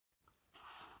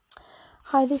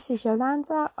Hi, this is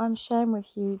Yolanda. I'm sharing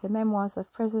with you the memoirs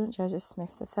of President Joseph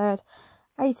Smith III,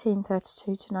 1832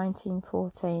 to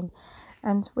 1914,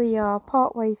 and we are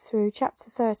partway through chapter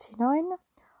 39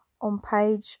 on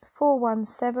page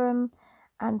 417,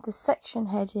 and the section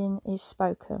heading is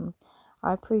Spoken.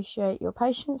 I appreciate your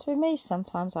patience with me.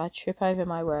 Sometimes I trip over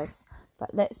my words,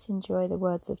 but let's enjoy the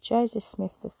words of Joseph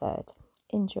Smith III.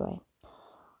 Enjoy.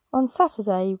 On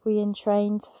Saturday we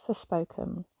entrained for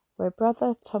Spoken, where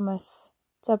Brother Thomas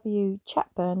W.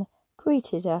 Chapburn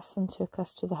greeted us and took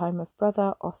us to the home of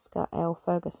Brother Oscar L.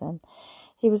 Ferguson.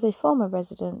 He was a former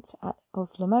resident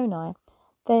of Lamoni,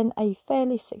 then a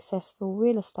fairly successful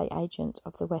real estate agent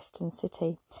of the Western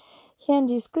City. He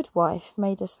and his good wife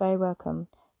made us very welcome.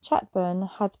 Chapburn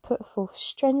had put forth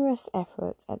strenuous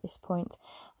effort at this point,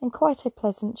 and quite a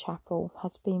pleasant chapel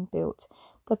had been built,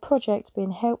 the project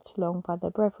being helped along by the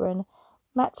Brethren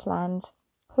Matland,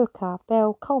 Hooker,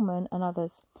 Bell, Coleman, and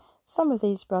others. Some of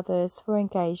these brothers were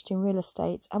engaged in real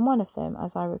estate, and one of them,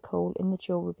 as I recall, in the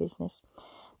jewellery business.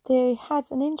 They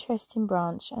had an interesting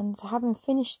branch, and having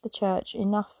finished the church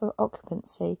enough for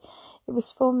occupancy, it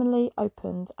was formally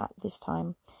opened at this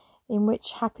time, in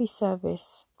which happy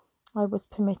service I was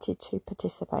permitted to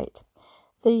participate.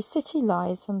 The city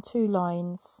lies on two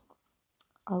lines.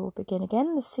 I will begin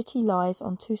again. The city lies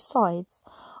on two sides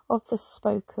of the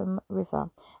Spoken River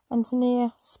and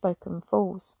near Spoken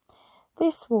Falls.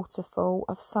 This waterfall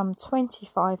of some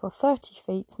 25 or 30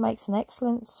 feet makes an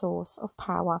excellent source of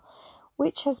power,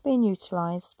 which has been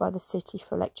utilised by the city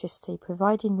for electricity,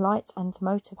 providing light and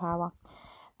motor power.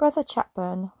 Brother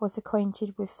Chapburn was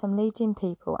acquainted with some leading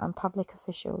people and public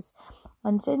officials,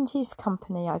 and in his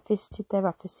company I visited their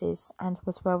offices and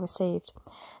was well received.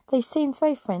 They seemed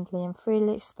very friendly and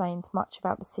freely explained much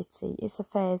about the city, its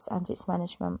affairs and its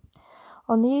management.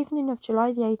 On the evening of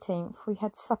July the 18th, we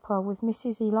had supper with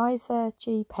Mrs. Eliza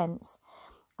G. Pence,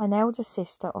 an elder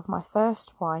sister of my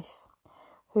first wife,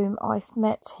 whom I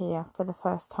met here for the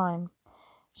first time.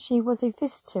 She was a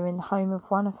visitor in the home of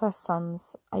one of her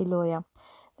sons, a lawyer.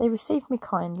 They received me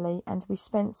kindly, and we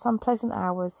spent some pleasant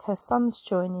hours, her sons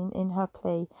joining in her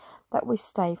plea that we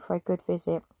stay for a good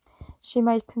visit. She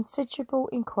made considerable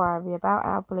inquiry about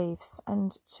our beliefs,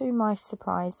 and, to my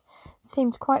surprise,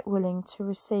 seemed quite willing to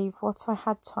receive what I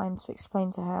had time to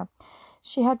explain to her.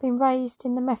 She had been raised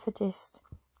in the Methodist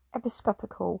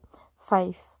Episcopal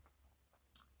faith,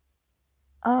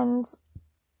 and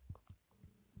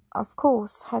of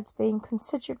course had been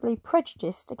considerably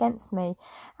prejudiced against me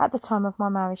at the time of my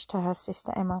marriage to her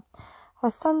sister Emma. Her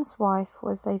son's wife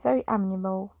was a very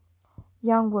amiable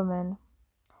young woman,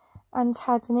 and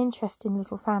had an interesting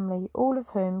little family, all of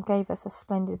whom gave us a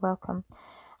splendid welcome.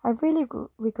 I really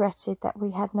regretted that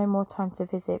we had no more time to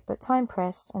visit, but time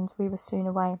pressed, and we were soon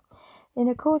away. In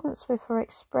accordance with her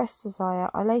express desire,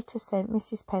 I later sent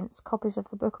Mrs. Pence copies of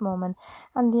the Book of Mormon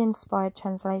and the inspired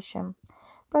translation.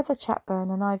 Brother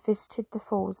Chapburn and I visited the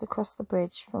falls across the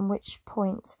bridge, from which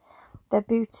point their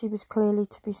beauty was clearly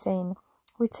to be seen.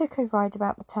 We took a ride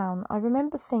about the town. I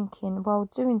remember thinking, while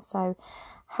doing so,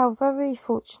 how very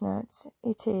fortunate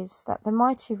it is that the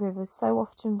mighty rivers so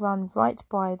often run right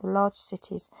by the large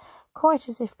cities, quite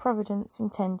as if Providence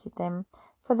intended them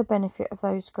for the benefit of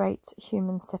those great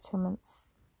human settlements.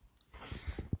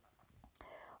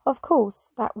 Of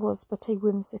course, that was but a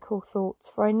whimsical thought,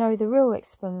 for I know the real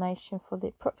explanation for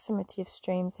the proximity of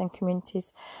streams and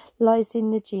communities lies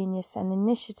in the genius and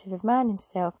initiative of man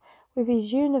himself, with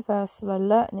his universal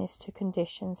alertness to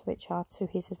conditions which are to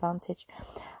his advantage.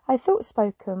 I thought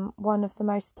Spoken one of the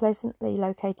most pleasantly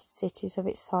located cities of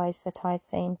its size that I had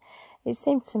seen. It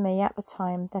seemed to me at the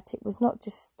time that it was not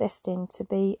destined to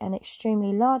be an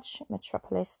extremely large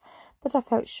metropolis, but I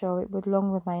felt sure it would long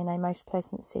remain a most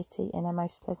pleasant city in a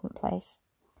most pleasant place.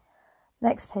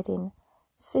 Next heading,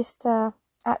 Sister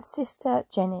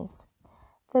Jenny's.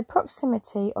 The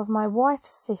proximity of my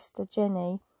wife's sister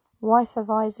Jenny, wife of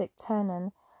Isaac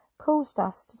Ternan, caused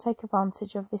us to take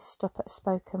advantage of this stop at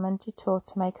Spoken and detour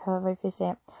to make her a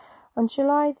visit. On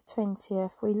July the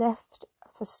 20th, we left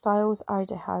for Stiles,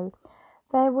 Idaho.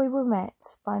 There we were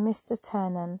met by Mr.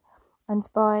 Ternan, and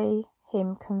by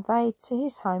him conveyed to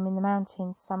his home in the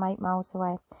mountains some 8 miles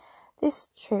away. This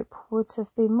trip would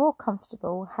have been more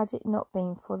comfortable had it not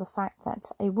been for the fact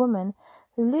that a woman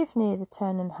who lived near the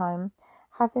Ternan home,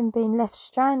 having been left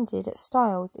stranded at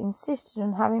Stiles, insisted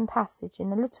on having passage in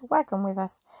the little wagon with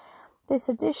us. This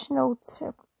addition,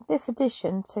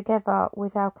 together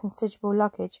with our considerable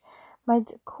luggage,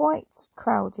 made quite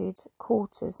crowded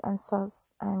quarters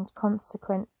and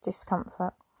consequent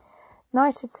discomfort.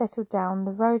 Night had settled down,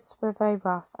 the roads were very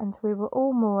rough, and we were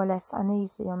all more or less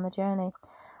uneasy on the journey.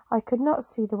 I could not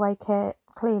see the way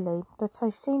clearly, but I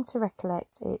seem to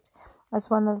recollect it as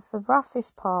one of the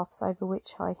roughest paths over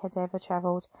which I had ever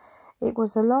travelled. It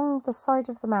was along the side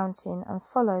of the mountain and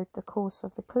followed the course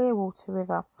of the Clearwater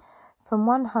River from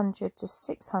 100 to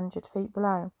 600 feet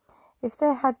below. If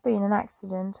there had been an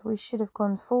accident, we should have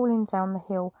gone falling down the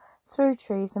hill through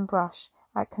trees and brush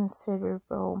at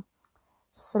considerable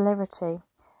celerity.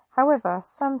 However,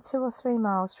 some 2 or 3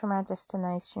 miles from our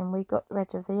destination, we got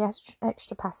rid of the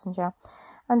extra passenger,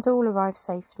 and all arrived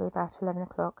safely about 11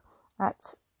 o'clock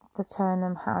at the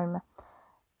Turnham home.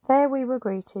 There we were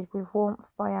greeted with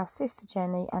warmth by our sister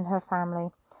Jenny and her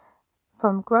family,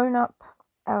 from grown-up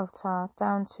Elta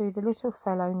down to the little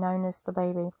fellow known as the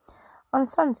baby. On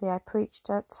Sunday I preached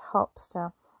at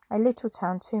Hopster, a little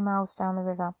town 2 miles down the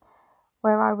river,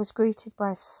 where I was greeted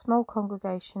by a small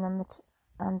congregation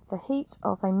and the heat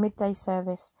of a midday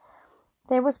service.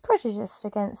 There was prejudice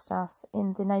against us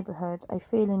in the neighbourhood, a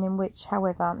feeling in which,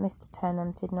 however, Mr.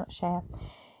 Turnham did not share.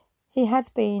 He had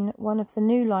been one of the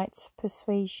New Light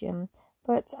persuasion,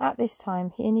 but at this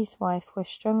time he and his wife were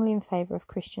strongly in favour of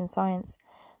Christian Science.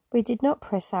 We did not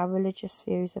press our religious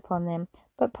views upon them,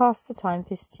 but passed the time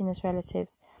visiting as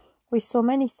relatives. We saw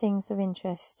many things of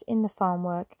interest in the farm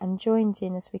work and joined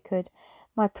in as we could,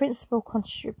 my principal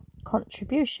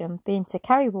contribution being to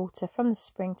carry water from the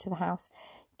spring to the house,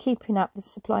 keeping up the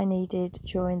supply needed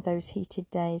during those heated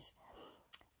days.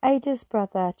 Ada's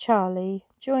brother Charlie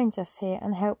joined us here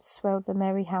and helped swell the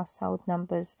merry household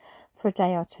numbers for a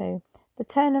day or two. The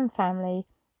Turnham family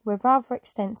were rather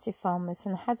extensive farmers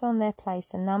and had on their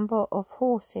place a number of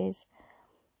horses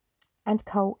and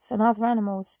colts and other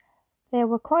animals. There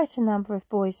were quite a number of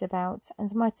boys about,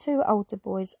 and my 2 older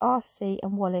boys, R.C.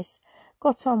 and Wallace,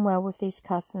 got on well with these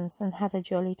cousins and had a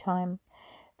jolly time.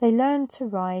 They learned to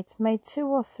ride, made 2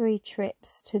 or 3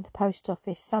 trips to the post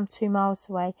office some 2 miles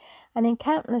away, and in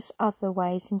countless other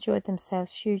ways enjoyed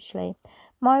themselves hugely.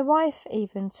 My wife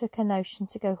even took a notion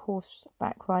to go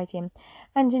horseback riding,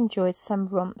 and enjoyed some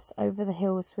romps over the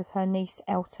hills with her niece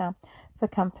Elta for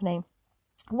company.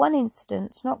 One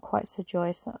incident, not quite so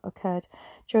joyous, occurred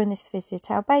during this visit.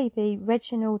 Our baby,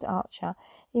 Reginald Archer,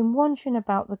 in wandering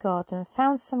about the garden,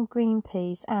 found some green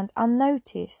peas and,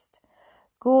 unnoticed,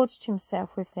 gorged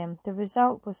himself with them. The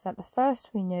result was that the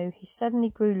first we knew, he suddenly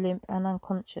grew limp and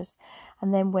unconscious,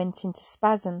 and then went into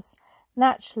spasms.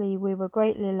 Naturally, we were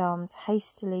greatly alarmed,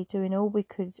 hastily doing all we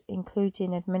could,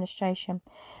 including administration.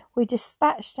 We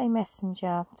dispatched a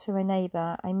messenger to a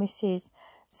neighbour, a Mrs.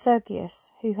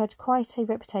 Sergius, who had quite a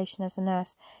reputation as a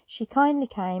nurse. She kindly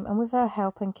came, and with her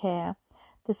help and care,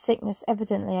 the sickness,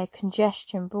 evidently a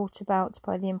congestion brought about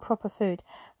by the improper food,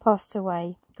 passed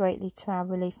away, greatly to our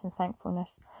relief and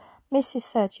thankfulness. Mrs.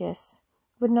 Sergius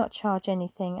would not charge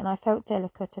anything, and I felt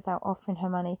delicate about offering her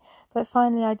money, but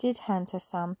finally I did hand her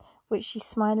some, which she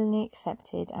smilingly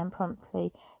accepted and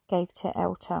promptly gave to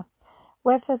Elta.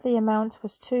 Whether the amount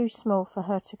was too small for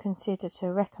her to consider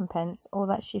to recompense, or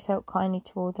that she felt kindly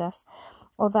toward us,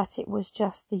 or that it was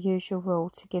just the usual rule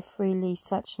to give freely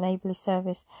such neighbourly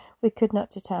service, we could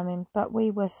not determine, but we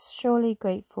were surely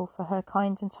grateful for her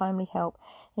kind and timely help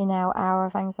in our hour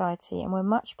of anxiety, and were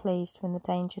much pleased when the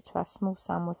danger to our small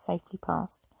son was safely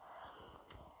past.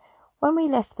 When we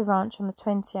left the ranch on the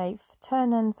 28th,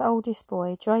 Turnham's oldest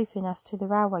boy drove us to the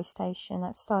railway station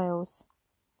at Styles.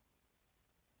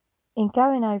 In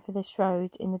going over this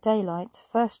road in the daylight,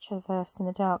 first traversed in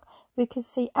the dark, we could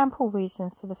see ample reason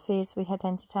for the fears we had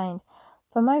entertained.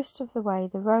 For most of the way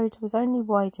the road was only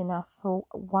wide enough for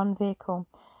one vehicle,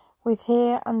 with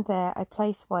here and there a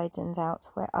place widened out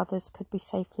where others could be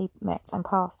safely met and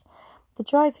passed. The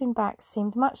driving back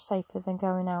seemed much safer than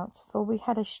going out, for we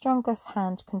had a stronger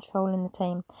hand controlling the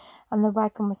team, and the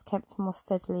wagon was kept more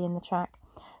steadily in the track.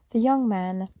 The young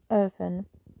man, Irvin,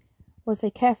 was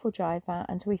a careful driver,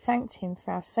 and we thanked him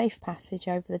for our safe passage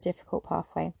over the difficult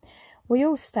pathway. We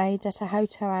all stayed at a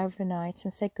hotel overnight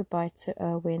and said goodbye to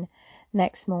Irwin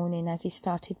next morning as he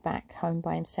started back home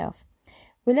by himself.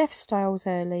 We left Styles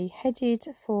early, headed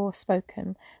for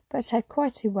Spokane, but had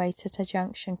quite a wait at a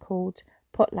junction called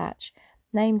Potlatch,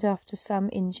 named after some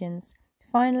Indians.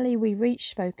 Finally we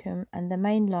reached Spokane and the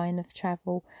main line of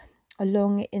travel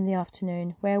along in the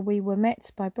afternoon, where we were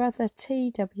met by Brother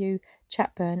T.W.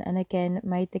 Chapburn and again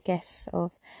made the guests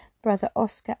of Brother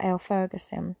Oscar L.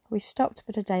 Ferguson. We stopped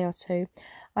but a day or two,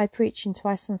 I preaching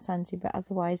twice on Sunday, but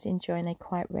otherwise enjoying a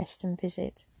quiet rest and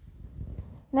visit.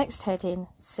 Next heading,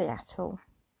 Seattle.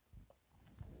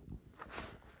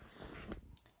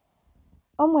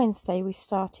 On Wednesday we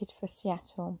started for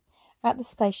Seattle. At the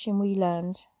station we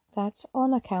learned that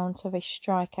on account of a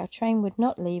strike our train would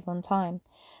not leave on time.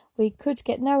 We could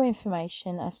get no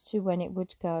information as to when it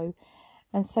would go,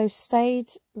 and so stayed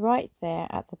right there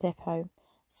at the depot.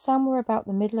 Somewhere about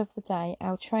the middle of the day,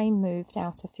 our train moved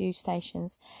out a few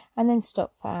stations and then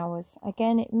stopped for hours.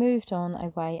 Again it moved on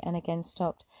away and again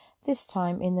stopped, this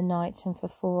time in the night and for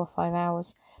 4 or 5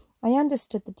 hours. I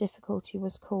understood the difficulty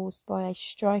was caused by a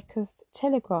strike of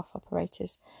telegraph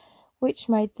operators, which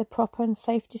made the proper and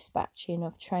safe dispatching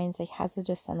of trains a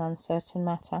hazardous and uncertain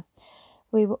matter.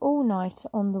 We were all night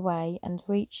on the way and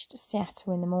reached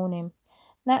Seattle in the morning.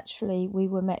 Naturally, we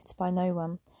were met by no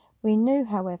one. We knew,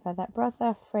 however, that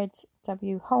Brother Fred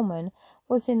W. Holman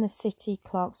was in the city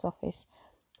clerk's office.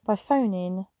 By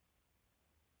phoning,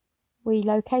 we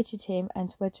located him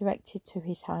and were directed to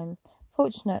his home.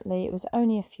 Fortunately, it was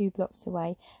only a few blocks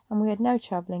away, and we had no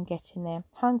trouble in getting there,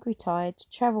 hungry, tired,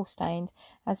 travel-stained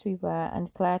as we were,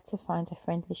 and glad to find a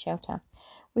friendly shelter.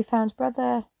 We found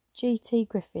Brother G.T.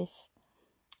 Griffiths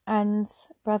and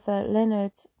Brother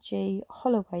Leonard G.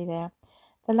 Holloway there,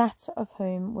 the latter of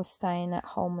whom was staying at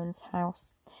Holman's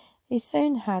house. He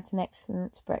soon had an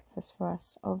excellent breakfast for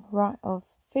us, of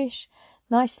fish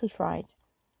nicely fried.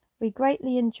 We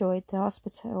greatly enjoyed the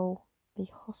hospitable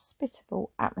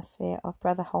atmosphere of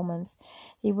Brother Holman's.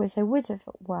 He was a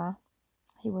widower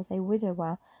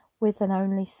with an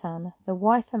only son, the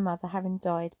wife and mother having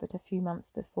died but a few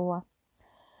months before.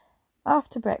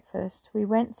 After breakfast, we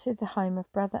went to the home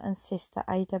of Brother and Sister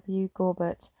A.W.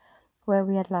 Gorbert, where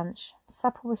we had lunch.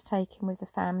 Supper was taken with the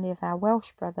family of our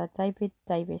Welsh brother David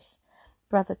Davis,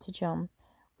 brother to John,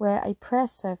 where a prayer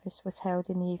service was held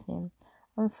in the evening.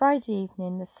 On Friday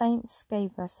evening, the saints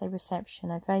gave us a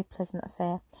reception, a very pleasant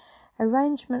affair.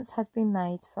 Arrangements had been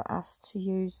made for us to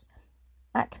use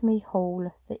Acme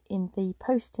Hall in the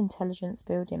Post-Intelligence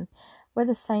building, where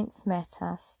the saints met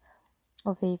us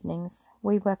of evenings.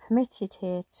 We were permitted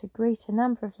here to greet a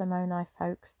number of Lamoni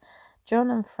folks,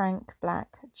 John and Frank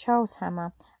Black, Charles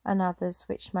Hammer, and others,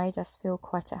 which made us feel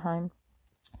quite at home.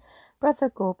 Brother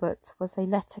Gorbert was a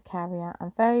letter carrier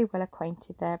and very well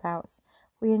acquainted thereabouts.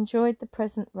 We enjoyed the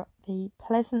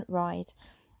pleasant ride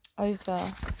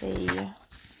over the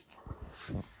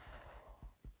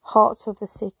heart of the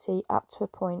city up to a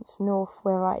point north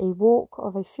where a walk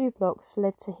of a few blocks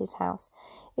led to his house.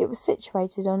 It was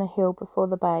situated on a hill before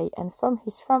the bay, and from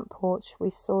his front porch we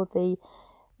saw the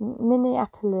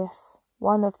Minneapolis,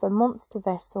 one of the monster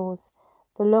vessels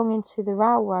belonging to the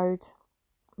railroad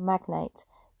magnate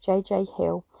J.J.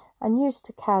 Hill, and used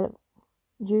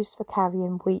for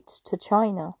carrying wheat to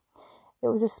China. It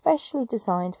was especially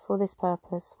designed for this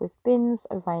purpose, with bins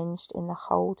arranged in the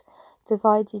hold,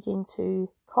 divided into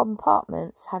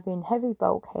compartments having heavy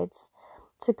bulkheads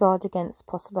to guard against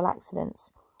possible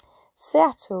accidents.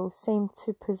 Seattle seemed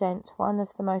to present one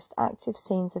of the most active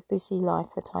scenes of busy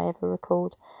life that I ever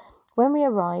recalled. When we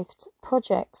arrived,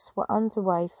 projects were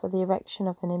underway for the erection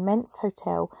of an immense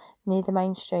hotel near the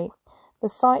main street. The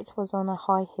site was on a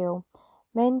high hill.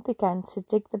 Men began to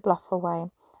dig the bluff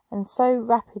away, and so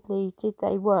rapidly did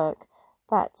they work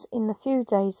that in the few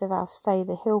days of our stay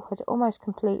the hill had almost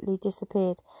completely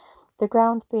disappeared, the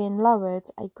ground being lowered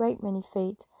a great many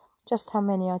feet. Just how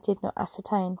many I did not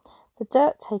ascertain. The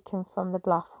dirt taken from the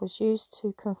bluff was used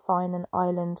to confine an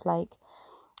island lake,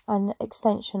 an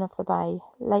extension of the bay,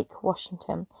 Lake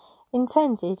Washington,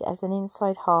 intended as an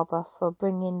inside harbour for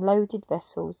bringing loaded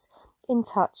vessels in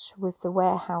touch with the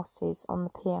warehouses on the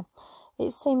pier.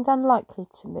 It seemed unlikely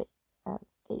to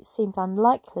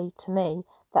me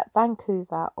that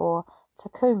Vancouver or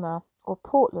Tacoma or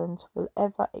Portland will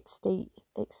ever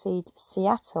exceed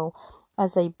Seattle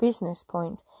as a business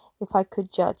point, if I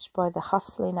could judge by the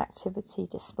hustling activity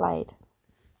displayed.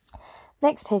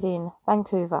 Next heading,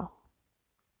 Vancouver.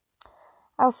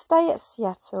 Our stay at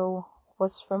Seattle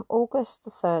was from August the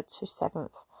 3rd to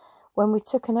 7th, when we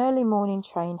took an early morning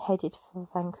train headed for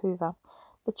Vancouver.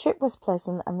 The trip was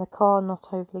pleasant and the car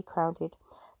not overly crowded.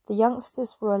 The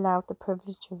youngsters were allowed the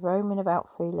privilege of roaming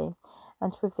about freely,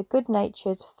 and with the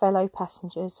good-natured fellow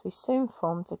passengers we soon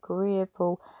formed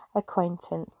agreeable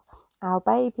acquaintance, our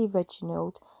baby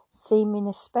Reginald seeming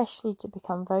especially to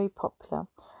become very popular.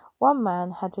 One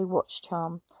man had a watch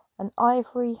charm, an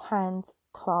ivory hand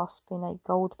clasping a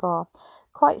gold bar,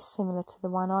 quite similar to the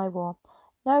one I wore.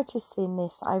 Noticing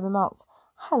this, I remarked,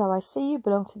 "Hello, I see you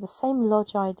belong to the same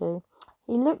lodge I do."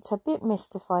 He looked a bit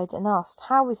mystified and asked,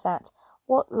 "How is that?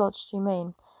 What lodge do you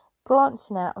mean?"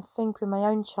 Glancing out and fingering my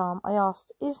own charm, I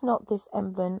asked, "Is not this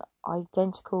emblem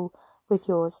identical with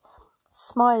yours?"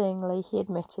 Smilingly, he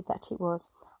admitted that it was.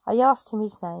 I asked him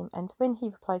his name, and when he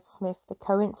replied Smith, the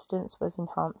coincidence was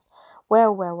enhanced.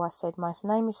 Well, I said, "my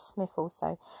name is Smith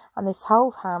also, and this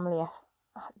whole family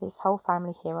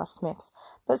here are Smiths.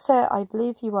 But, sir, I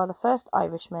believe you are the first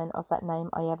Irishman of that name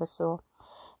I ever saw."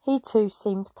 He too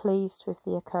seemed pleased with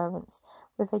the occurrence.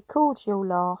 With a cordial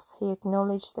laugh, he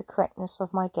acknowledged the correctness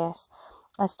of my guess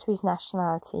as to his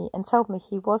nationality, and told me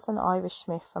he was an Irish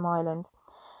smith from Ireland.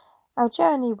 Our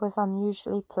journey was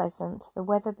unusually pleasant, the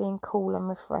weather being cool and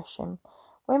refreshing.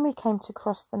 When we came to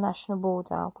cross the national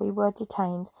border, we were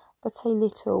detained but a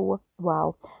little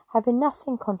while, having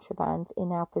nothing contraband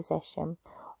in our possession,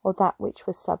 or that which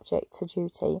was subject to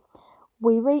duty.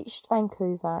 We reached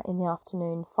Vancouver in the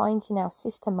afternoon, finding our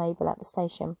sister Mabel at the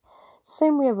station.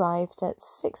 Soon we arrived at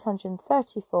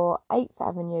 634 8th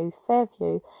Avenue,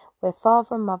 Fairview, where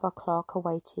Father and Mother Clark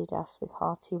awaited us with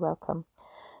hearty welcome.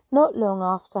 Not long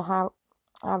after our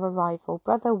arrival,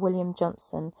 Brother William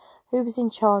Johnson, who was in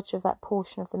charge of that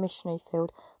portion of the missionary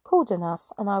field, called on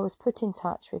us, and I was put in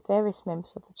touch with various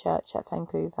members of the church at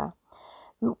Vancouver,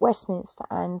 Westminster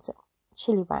and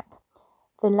Chilliwack,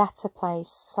 the latter place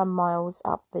some miles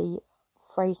up the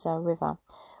Fraser River.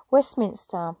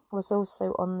 Westminster was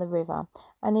also on the river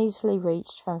and easily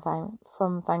reached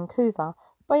from Vancouver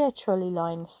by a trolley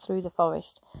line through the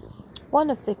forest. One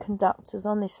of the conductors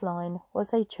on this line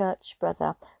was a church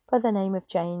brother by the name of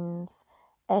James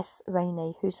S.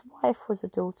 Rainey, whose wife was a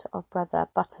daughter of Brother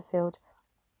Butterfield.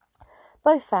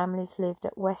 Both families lived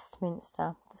at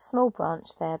Westminster, the small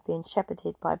branch there being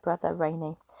shepherded by Brother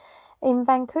Rainey. In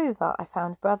Vancouver, I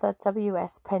found Brother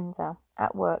W.S. Pender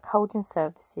at work holding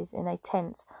services in a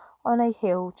tent on a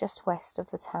hill just west of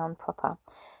the town proper.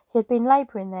 He had been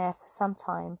labouring there for some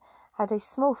time, had a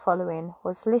small following,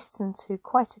 was listened to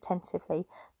quite attentively,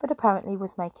 but apparently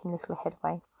was making little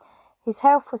headway. His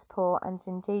health was poor, and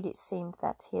indeed it seemed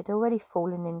that he had already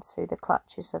fallen into the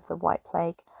clutches of the White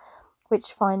Plague,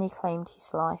 which finally claimed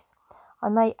his life. I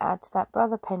may add that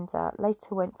Brother Pender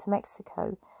later went to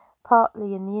Mexico,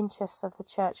 partly in the interests of the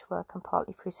church work and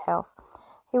partly for his health.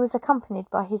 He was accompanied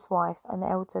by his wife and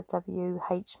elder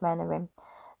W.H. Mannering.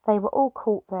 They were all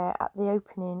caught there at the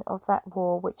opening of that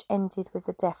war which ended with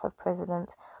the death of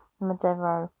President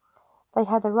Madero. They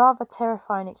had a rather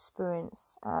terrifying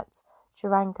experience at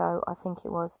Durango, I think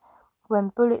it was, when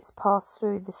bullets passed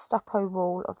through the stucco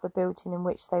wall of the building in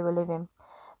which they were living.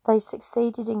 They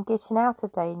succeeded in getting out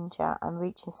of danger and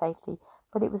reaching safety,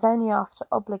 but it was only after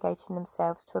obligating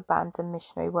themselves to abandon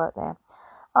missionary work there.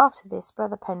 After this,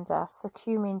 Brother Pender,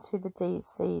 succumbing to the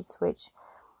disease which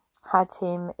had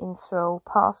him in thrall,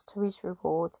 passed to his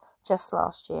reward just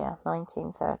last year,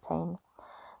 1913.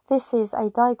 This is a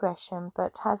digression,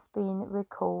 but has been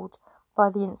recalled by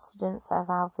the incidents of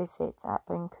our visit at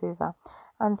Vancouver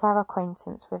and our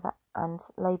acquaintance with and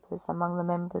labours among the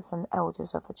members and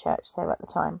elders of the church there at the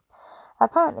time.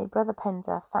 Apparently, Brother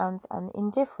Pender found an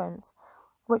indifference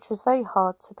which was very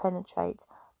hard to penetrate,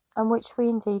 and which we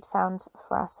indeed found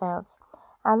for ourselves.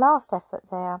 Our last effort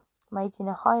there, made in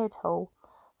a hired hall,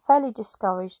 fairly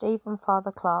discouraged even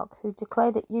Father Clark, who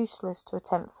declared it useless to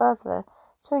attempt further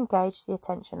to engage the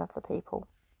attention of the people.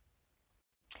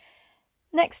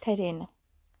 Next heading,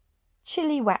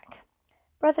 Chilliwack.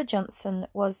 Brother Johnson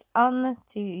was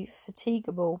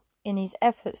indefatigable in his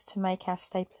efforts to make our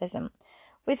stay pleasant.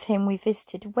 With him we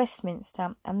visited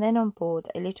Westminster, and then on board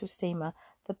a little steamer,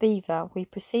 the Beaver, we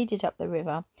proceeded up the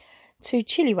river to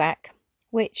Chilliwack,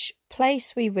 which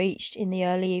place we reached in the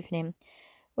early evening.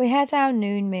 We had our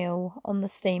noon meal on the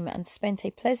steamer and spent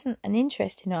a pleasant and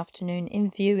interesting afternoon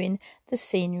in viewing the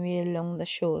scenery along the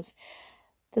shores.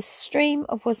 The stream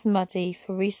was muddy,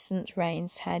 for recent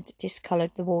rains had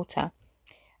discoloured the water.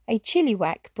 A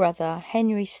Chilliwack brother,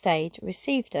 Henry Stade,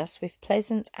 received us with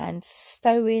pleasant and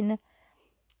stowing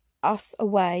us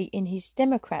away in his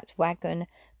Democrat wagon,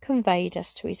 conveyed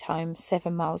us to his home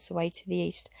 7 miles away to the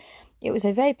east. It was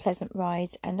a very pleasant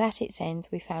ride, and at its end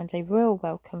we found a royal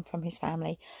welcome from his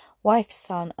family, wife,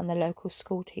 son, and the local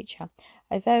school teacher,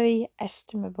 a very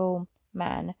estimable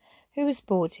man, who was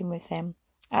boarding with them.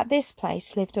 At this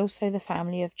place lived also the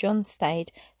family of John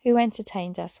Stade, who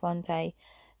entertained us one day.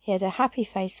 He had a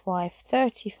happy-faced wife,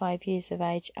 35 years of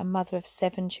age, and mother of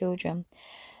 7 children.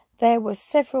 There were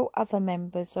several other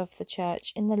members of the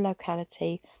church in the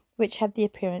locality, which had the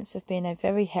appearance of being a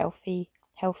very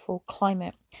healthful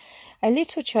climate. A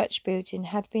little church building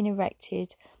had been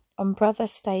erected on Brother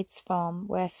Stade's farm,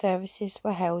 where services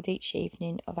were held each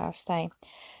evening of our stay.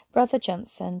 Brother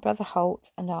Johnson, Brother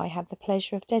Holt, and I had the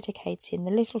pleasure of dedicating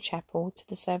the little chapel to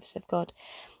the service of God.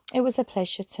 It was a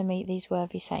pleasure to meet these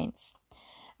worthy saints.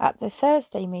 At the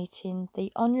Thursday meeting,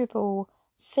 the Honourable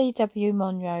C.W.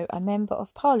 Monroe, a Member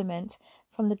of Parliament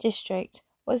from the district,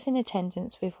 was in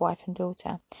attendance with wife and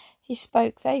daughter. He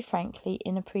spoke very frankly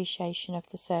in appreciation of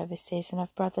the services and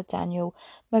of Brother Daniel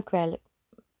McGregor,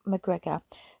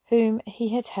 whom he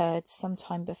had heard some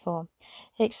time before.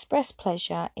 He expressed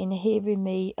pleasure in hearing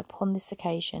me upon this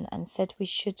occasion, and said we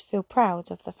should feel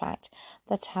proud of the fact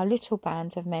that our little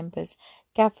band of members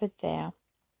gathered there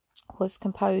was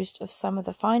composed of some of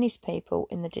the finest people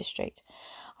in the district.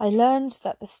 I learned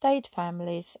that the Stade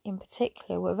families in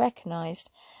particular were recognised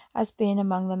as being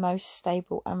among the most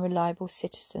stable and reliable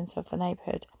citizens of the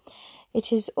neighbourhood.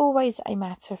 It is always a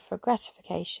matter for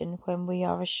gratification when we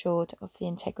are assured of the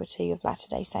integrity of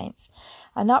Latter-day Saints.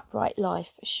 An upright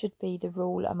life should be the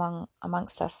rule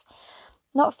amongst us.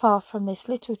 Not far from this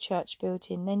little church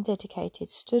building, then dedicated,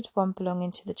 stood one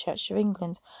belonging to the Church of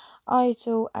England,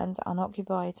 idle and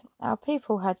unoccupied. Our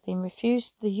people had been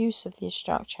refused the use of this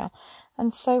structure,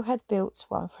 and so had built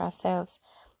one for ourselves.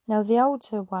 Now the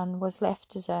older one was left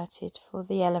deserted for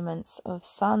the elements of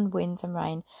sun, wind, and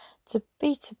rain to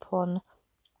beat upon,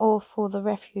 or for the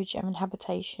refuge and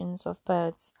habitations of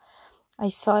birds,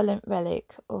 a silent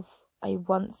relic of a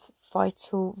once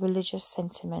vital religious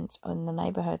sentiment in the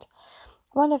neighbourhood.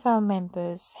 One of our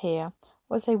members here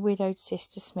was a widowed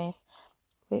Sister Smith,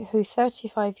 who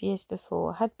 35 years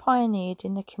before had pioneered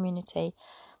in the community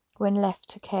when left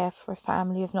to care for a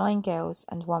family of 9 girls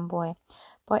and 1 boy.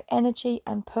 By energy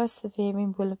and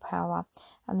persevering willpower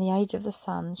and the aid of the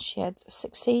sun, she had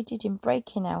succeeded in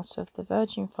breaking out of the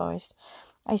virgin forest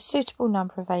a suitable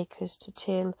number of acres to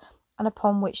till and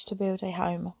upon which to build a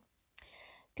home.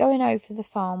 Going over the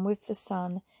farm with the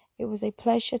son, it was a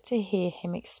pleasure to hear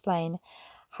him explain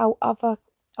how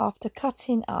after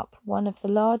cutting up one of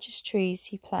the largest trees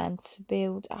he planned to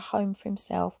build a home for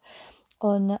himself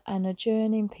on an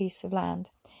adjoining piece of land.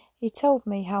 He told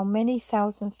me how many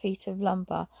thousand feet of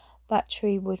lumber that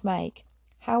tree would make,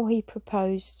 how he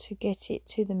proposed to get it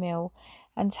to the mill,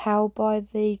 and how by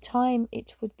the time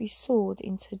it would be sawed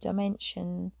into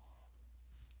dimension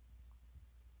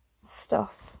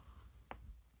stuff,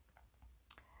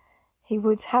 he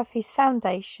would have his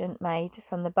foundation made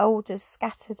from the boulders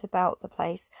scattered about the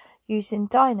place, using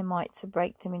dynamite to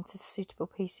break them into suitable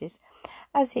pieces.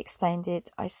 As he explained it,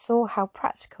 I saw how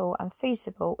practical and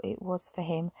feasible it was for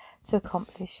him to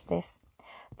accomplish this.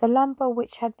 The lumber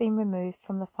which had been removed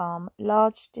from the farm,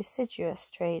 large deciduous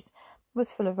trees,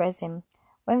 was full of resin.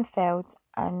 When felled,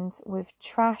 and with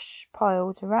trash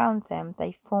piled around them,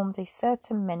 they formed a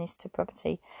certain menace to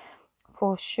property,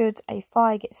 for should a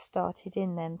fire get started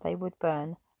in them, they would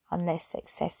burn, unless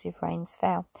excessive rains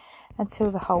fell, until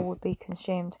the whole would be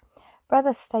consumed.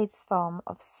 Brother Stade's farm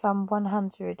of some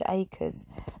 100 acres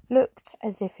looked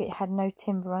as if it had no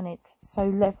timber on it, so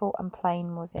level and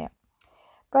plain was it.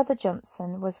 Brother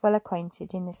Johnson was well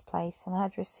acquainted in this place, and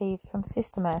had received from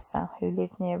Sister Mercer, who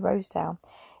lived near Rosedale,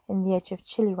 in the edge of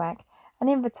Chilliwack, an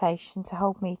invitation to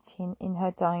hold meeting in her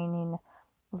dining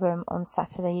room on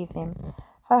Saturday evening.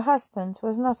 Her husband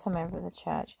was not a member of the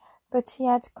church, but he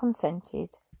had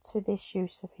consented to this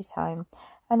use of his home,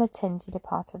 and attended a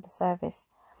part of the service.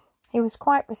 He was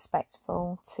quite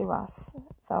respectful to us,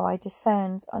 though I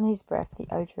discerned on his breath the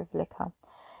odour of liquor.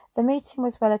 The meeting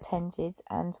was well attended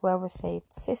and well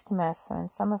received, Sister Mercer and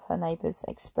some of her neighbours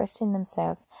expressing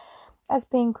themselves as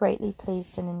being greatly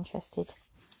pleased and interested.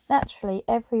 Naturally,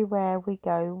 everywhere we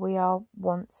go we are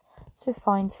wont to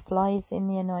find flies in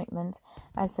the anointment,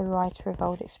 as the writer of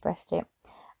old expressed it.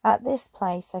 At this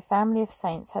place a family of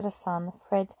saints had a son,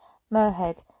 Fred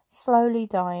Merhead, slowly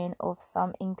dying of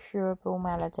some incurable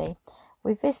malady.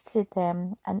 We visited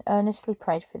them and earnestly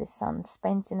prayed for this son,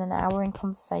 spending an hour in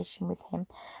conversation with him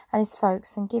and his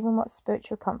folks, and giving what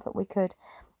spiritual comfort we could.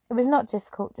 It was not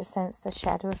difficult to sense the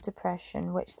shadow of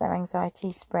depression which their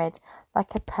anxiety spread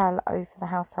like a pall over the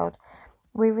household.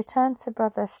 We returned to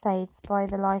Brother Stade's by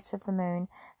the light of the moon,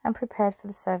 and prepared for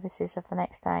the services of the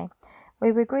next day.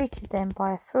 We were greeted then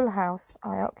by a full house,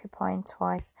 I occupying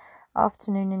twice,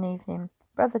 afternoon and evening.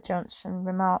 Brother Johnson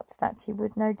remarked that he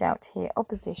would no doubt hear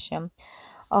opposition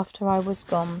after I was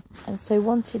gone, and so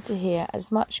wanted to hear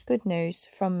as much good news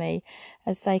from me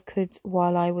as they could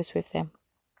while I was with them.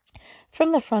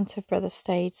 From the front of Brother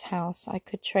Stade's house I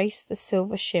could trace the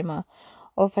silver shimmer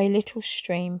of a little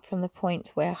stream from the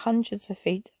point where, hundreds of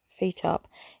feet up,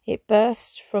 it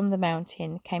burst from the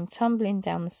mountain, came tumbling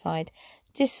down the side,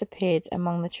 disappeared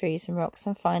among the trees and rocks,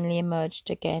 and finally emerged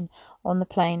again on the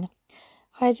plain.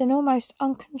 I had an almost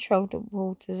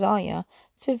uncontrollable desire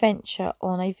to venture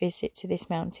on a visit to this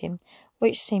mountain,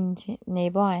 which seemed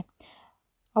nearby.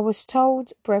 I was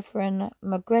told Brethren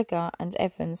McGregor and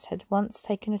Evans had once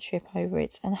taken a trip over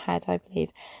it, and had, I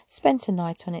believe, spent a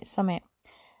night on its summit.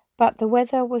 But the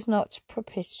weather was not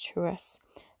propitious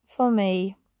for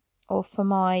me, or for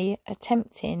my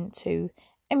attempting to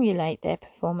emulate their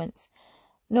performance.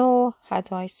 nor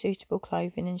had I suitable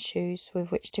clothing and shoes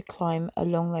with which to climb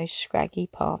along those scraggy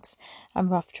paths and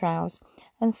rough trails,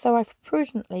 and so I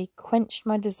prudently quenched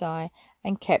my desire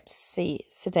and kept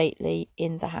sedately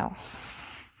in the house.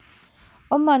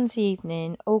 On Monday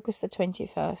evening, August the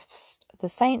 21st, the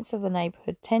saints of the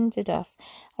neighbourhood tendered us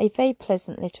a very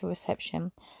pleasant little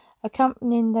reception,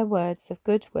 accompanying their words of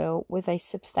goodwill with a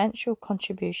substantial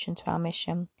contribution to our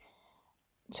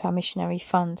missionary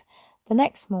fund. The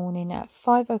next morning at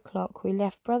 5 o'clock we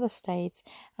left Brother Stade's,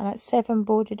 and at 7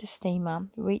 boarded a steamer,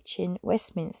 reaching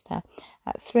Westminster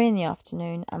at 3 in the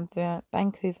afternoon and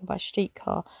Vancouver by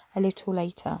streetcar a little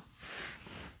later.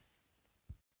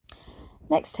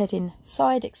 Next heading,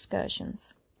 side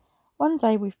excursions. One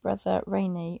day with Brother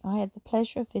Rainey, I had the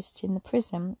pleasure of visiting the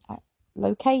prison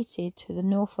located to the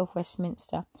north of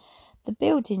Westminster. The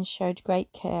building showed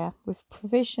great care, with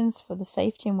provisions for the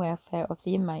safety and welfare of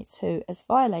the inmates who, as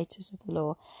violators of the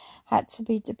law, had to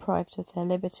be deprived of their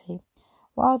liberty.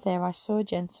 While there I saw a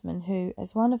gentleman who,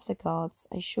 as one of the guards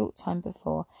a short time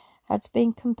before, had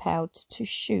been compelled to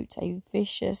shoot a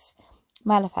vicious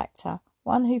malefactor,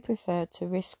 one who preferred to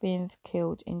risk being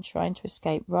killed in trying to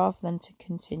escape rather than to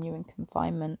continue in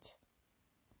confinement.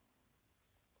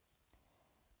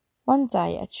 One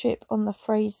day a trip on the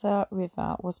Fraser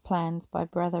River was planned by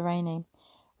Brother Rainey.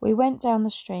 We went down the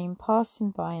stream,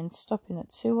 passing by and stopping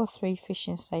at 2 or 3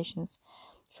 fishing stations.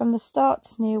 From the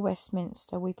start near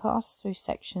Westminster we passed through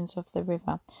sections of the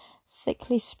river,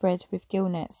 thickly spread with gill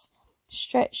nets,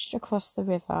 stretched across the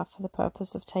river for the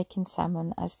purpose of taking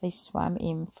salmon as they swam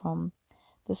in from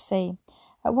the sea.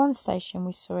 At one station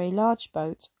we saw a large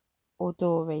boat, or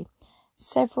dory,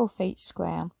 several feet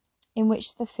square, in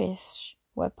which the fish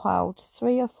were piled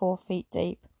 3 or 4 feet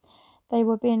deep. They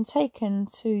were being taken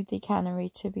to the cannery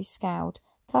to be scoured,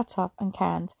 cut up and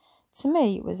canned. To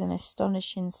me it was an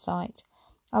astonishing sight.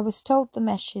 I was told the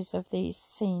meshes of these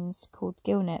seines, called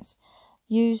gill nets,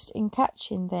 used in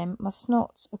catching them must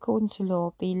not, according to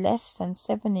law, be less than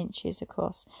 7 inches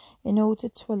across, in order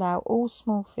to allow all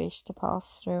small fish to pass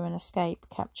through and escape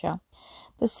capture.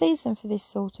 The season for this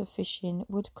sort of fishing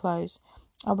would close,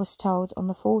 I was told, on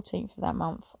the 14th of that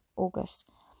month, August.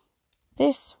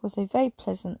 This was a very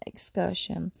pleasant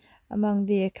excursion, among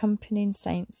the accompanying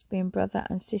saints being Brother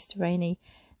and Sister Rainey,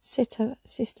 Sister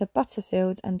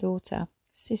Butterfield and daughter,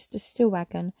 Sister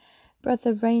Stillwagon,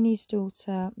 Brother Rainey's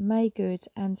daughter, Maygood,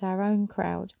 and our own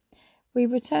crowd. We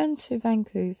returned to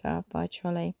Vancouver by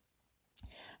trolley.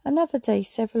 Another day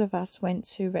several of us went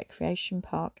to Recreation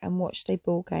Park and watched a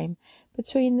ball game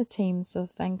between the teams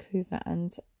of Vancouver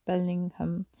and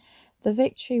Bellingham. The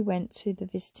victory went to the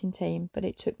visiting team, but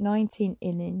it took 19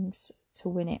 innings to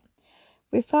win it.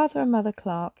 With Father and Mother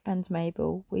Clark and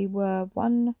Mabel, we were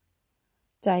one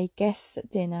day guests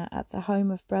at dinner at the home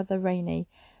of Brother Rainey,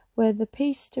 where the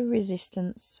piece de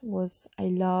resistance was a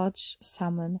large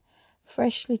salmon,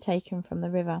 freshly taken from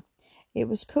the river. It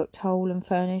was cooked whole and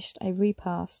furnished a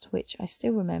repast which I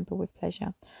still remember with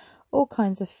pleasure. All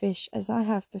kinds of fish, as I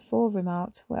have before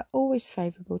remarked, were always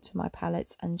favourable to my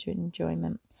palate and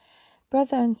enjoyment.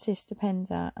 Brother and Sister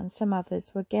Pender and some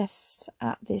others were guests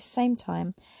at this same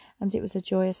time, and it was a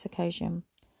joyous occasion.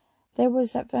 There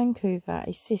was at Vancouver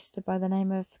a sister by the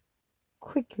name of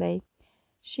Quigley.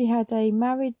 She had a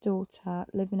married daughter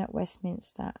living at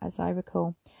Westminster, as I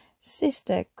recall.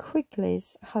 Sister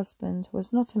Quigley's husband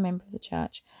was not a member of the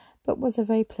church, but was a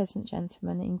very pleasant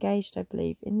gentleman, engaged, I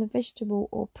believe, in the vegetable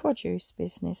or produce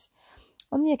business.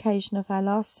 On the occasion of our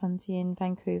last Sunday in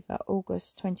Vancouver,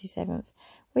 August 27th,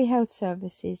 we held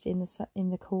services in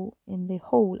the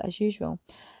hall as usual,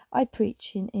 I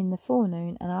preaching in the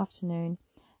forenoon and afternoon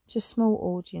to small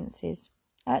audiences.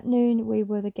 At noon we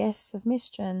were the guests of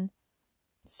Mr. and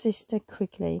Sister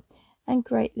Quigley, and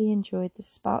greatly enjoyed the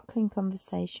sparkling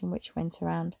conversation which went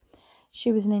around.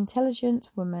 She was an intelligent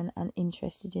woman and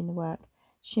interested in the work.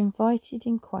 She invited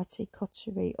in quite a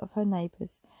coterie of her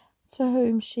neighbours, to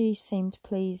whom she seemed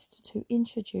pleased to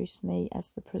introduce me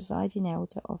as the presiding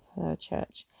elder of her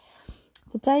church.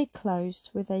 The day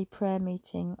closed with a prayer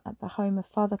meeting at the home of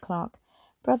Father Clark.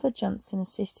 Brother Johnson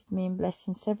assisted me in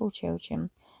blessing several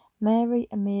children, Mary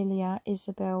Amelia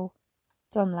Isabel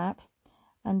Dunlap,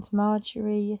 and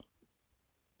Marjorie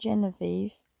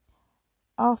Genevieve,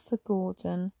 Arthur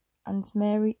Gordon, and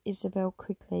Mary Isabel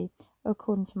Quigley,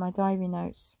 according to my diary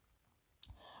notes.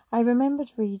 I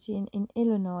remembered reading in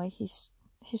Illinois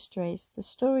histories the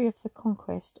story of the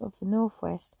conquest of the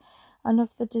Northwest, and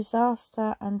of the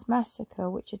disaster and massacre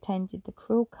which attended the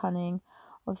cruel cunning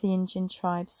of the Indian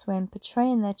tribes when,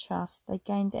 betraying their trust, they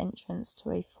gained entrance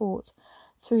to a fort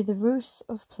through the ruse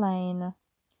of playing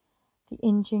the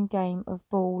Indian game of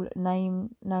ball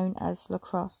known as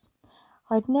lacrosse.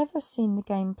 I had never seen the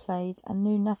game played and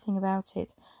knew nothing about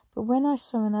it, but when I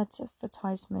saw an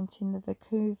advertisement in the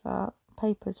Vancouver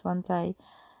papers one day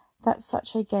that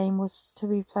such a game was to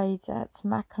be played at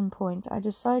Macon Point, I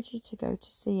decided to go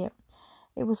to see it.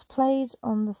 It was played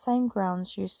on the same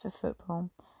grounds used for football,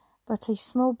 but a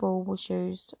small ball was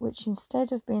used, which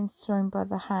instead of being thrown by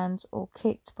the hand or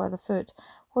kicked by the foot,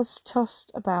 was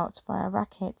tossed about by a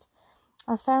racket.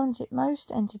 I found it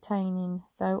most entertaining,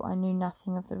 though I knew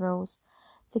nothing of the rules.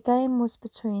 The game was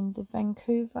between the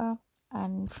Vancouver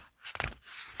and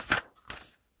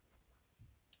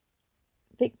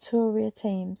Victoria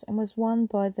teams and was won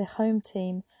by the home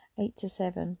team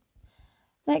 8-7.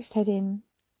 Next heading,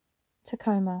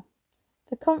 Tacoma.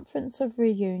 The conference of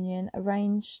reunion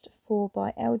arranged for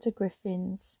by Elder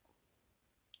Griffiths,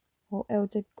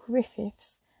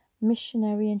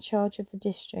 missionary in charge of the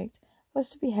district, was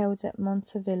to be held at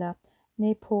Montevilla,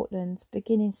 near Portland,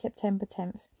 beginning September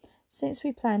 10th. Since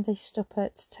we planned a stop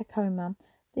at Tacoma,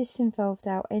 this involved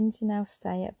our ending our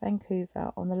stay at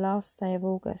Vancouver on the last day of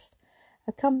August.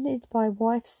 Accompanied by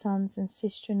wife, sons, and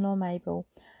sister-in-law Mabel,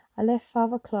 I left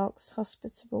Father Clark's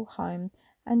hospitable home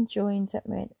and joined at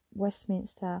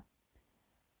Westminster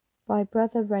by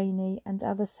Brother Rainey and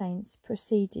other saints,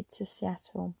 proceeded to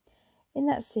Seattle. In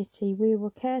that city we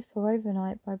were cared for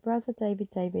overnight by Brother David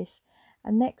Davis,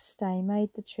 and next day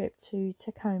made the trip to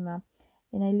Tacoma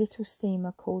in a little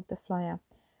steamer called the Flyer.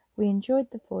 We enjoyed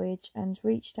the voyage and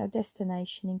reached our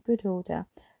destination in good order,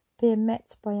 being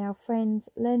met by our friend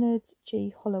Leonard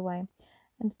G. Holloway,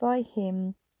 and by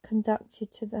him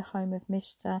conducted to the home of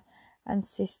Mr. and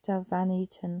Sister Van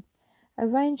Eaton.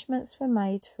 Arrangements were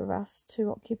made for us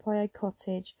to occupy a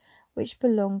cottage which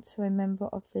belonged to a member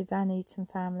of the Van Eaton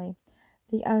family,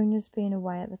 the owners being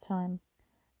away at the time.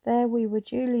 There we were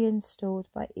duly installed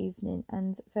by evening,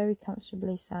 and very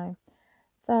comfortably so,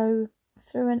 though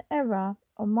through an error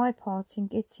on my part in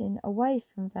getting away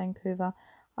from Vancouver,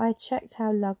 I had checked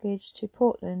our luggage to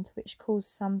Portland, which caused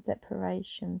some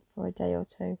deprivation for a day or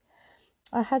two.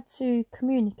 I had to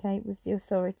communicate with the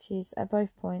authorities at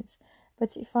both points,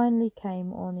 but it finally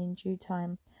came on in due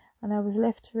time, and I was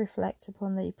left to reflect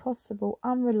upon the possible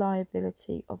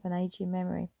unreliability of an aging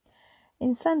memory.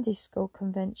 In Sunday school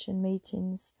convention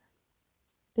meetings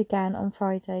began on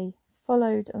Friday,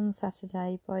 followed on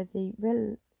Saturday by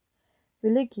the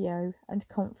religio and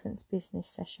conference business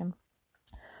session.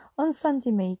 On Sunday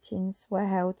meetings were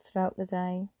held throughout the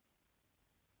day.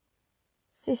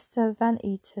 Sister Van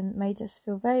Eaton made us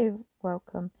feel very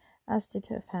welcome, as did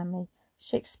her family.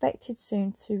 She expected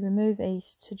soon to remove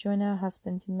east to join her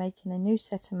husband in making a new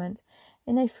settlement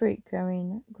in a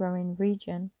fruit-growing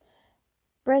region.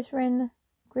 Brethren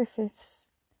Griffiths,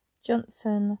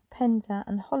 Johnson, Pender,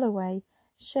 and Holloway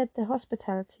shared the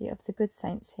hospitality of the good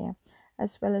saints here,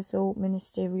 as well as all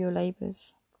ministerial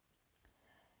labours.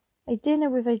 A dinner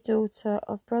with a daughter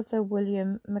of Brother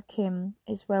William McKim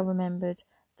is well remembered,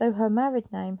 though her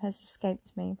married name has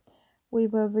escaped me. We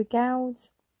were regaled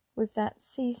with that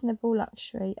seasonable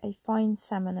luxury, a fine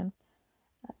salmon.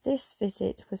 This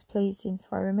visit was pleasing,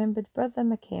 for I remembered Brother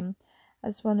McKim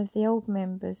as one of the old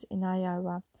members in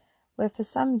Iowa, where for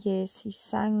some years he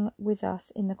sang with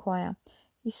us in the choir.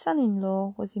 His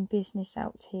son-in-law was in business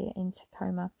out here in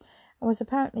Tacoma, and was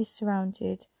apparently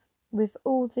surrounded with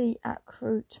all the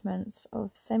accoutrements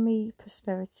of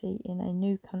semi-prosperity in a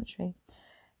new country.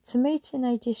 To meet in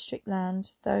a district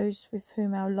land those with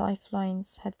whom our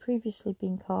lifelines had previously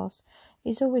been cast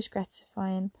is always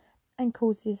gratifying, and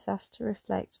causes us to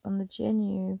reflect on the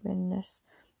genuineness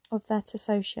of that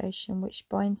association which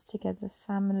binds together the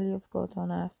family of God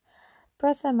on earth.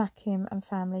 Brother Mackim and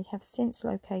family have since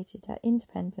located at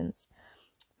Independence,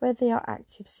 where they are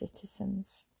active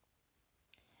citizens.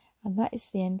 And that is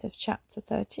the end of chapter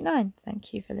 39.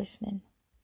 Thank you for listening.